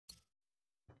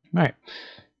Alright,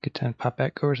 good time to pop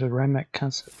back over to the Rimac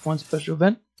Concept One special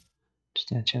event. Just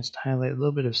had a chance to highlight a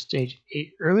little bit of stage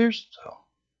 8 earlier, so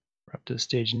we're up to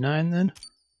stage 9 then.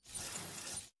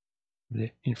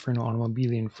 The Inferno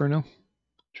Automobili Inferno,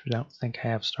 which I don't think I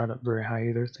have startup very high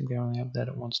either. I think I only have that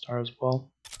at 1 star as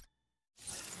well.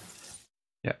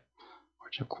 Yeah,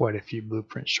 which have quite a few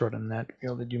blueprints short on that to be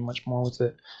able to do much more with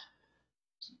it.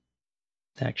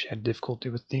 I actually had difficulty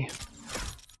with the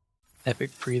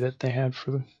epic pre that they had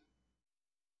for the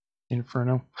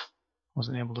Inferno.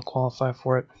 Wasn't able to qualify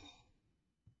for it.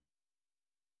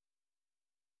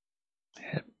 I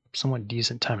had somewhat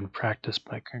decent time in practice,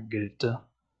 but I couldn't get it to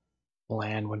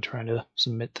land when trying to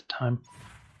submit the time.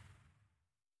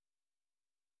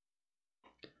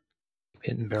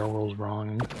 Hitting barrel rolls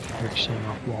wrong and ricocheting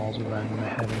off walls or landing my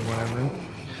head and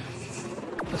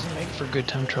whatever. Doesn't make for good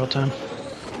time trial time.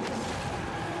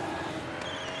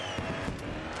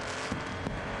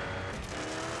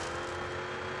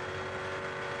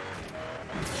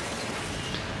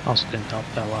 Also didn't help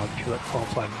that a lot of people that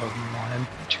qualified above me wanted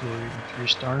 2 or even 3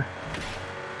 star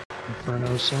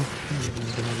Inferno, so maybe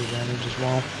these did an advantage as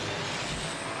well.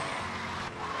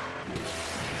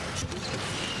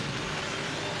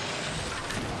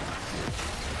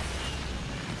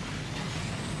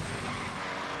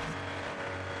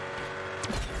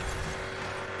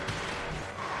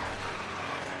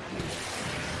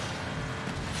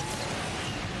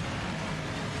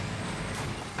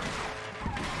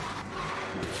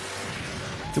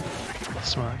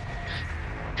 That's why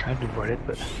I tried to avoid it,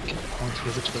 but kept going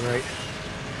through it to the right.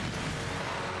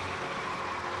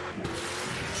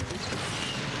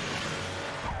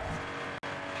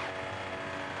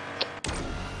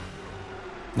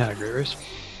 Not a great race.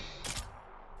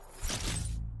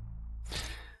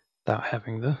 Without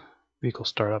having the vehicle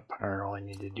start up, all I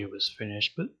needed to do was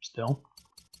finish, but still.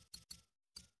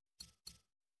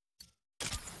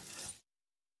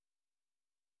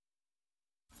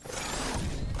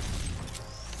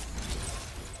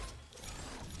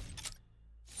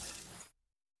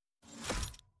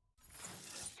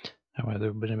 I would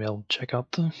have been able to check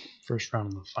out the first round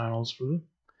of the finals for the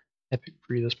Epic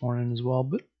Free this morning as well,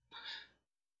 but I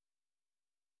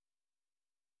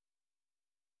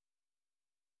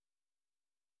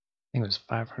think it was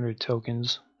 500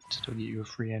 tokens to still get you a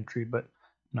free entry, but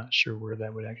I'm not sure where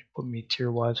that would actually put me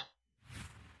tier-wise.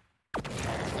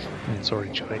 And it's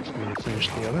already too late for me to finish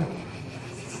the other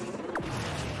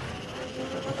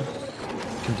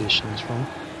conditions from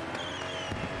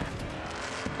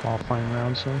qualifying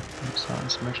round, so I'm selling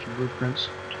some extra blueprints.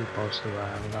 Too close to what I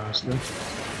have, honestly.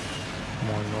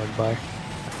 More annoyed by.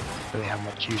 Really have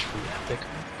much use for the epic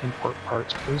import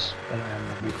parts because I don't have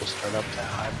my vehicle start up that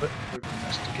high, but it would be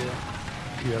nice to get a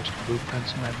few extra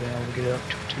blueprints and I've been able to get it up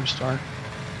to a 2 star.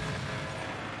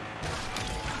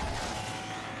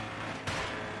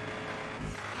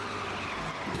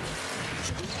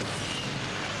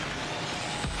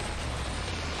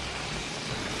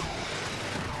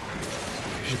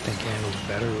 I should think it handles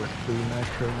better with blue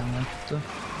nitro than like the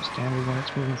standard when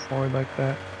it's moving forward like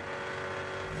that.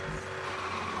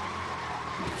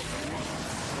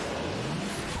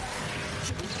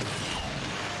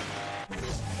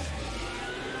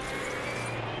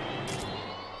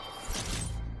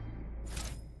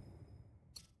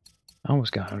 I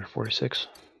almost got 146.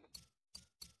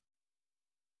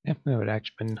 Yeah, that would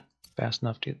actually been fast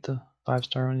enough to get the 5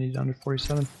 star when I needed under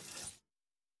 47.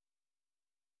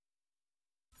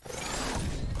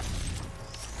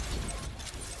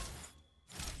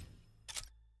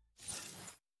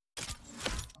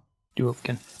 Do it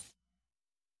again.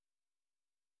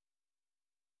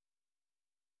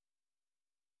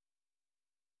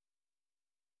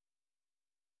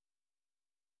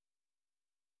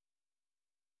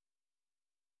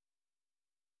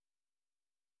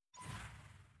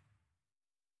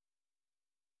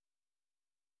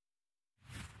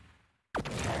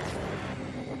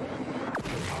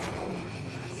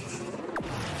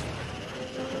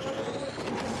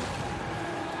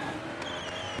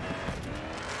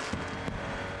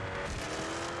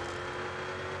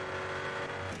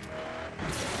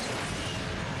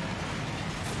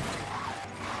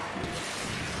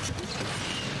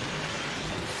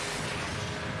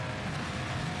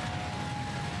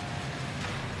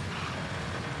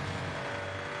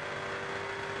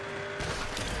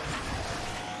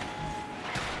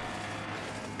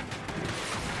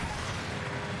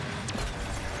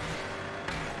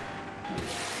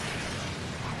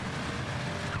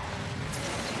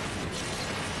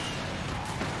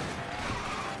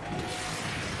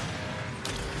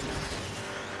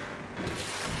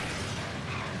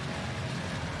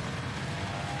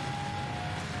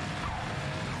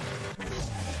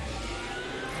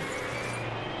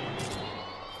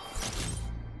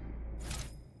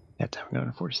 that time we got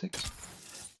a 46.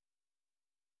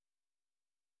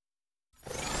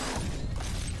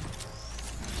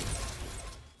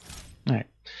 Alright.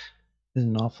 There's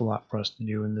an awful lot for us to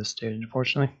do in this stage,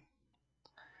 unfortunately.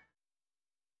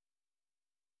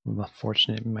 I'm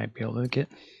fortunate we might be able to get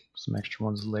some extra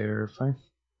ones later if I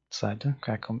decide to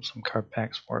crack up some car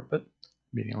packs for it, but it'd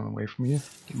be the only way for me to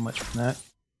get much from that.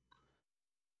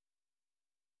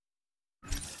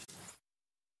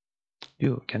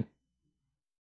 Do it again.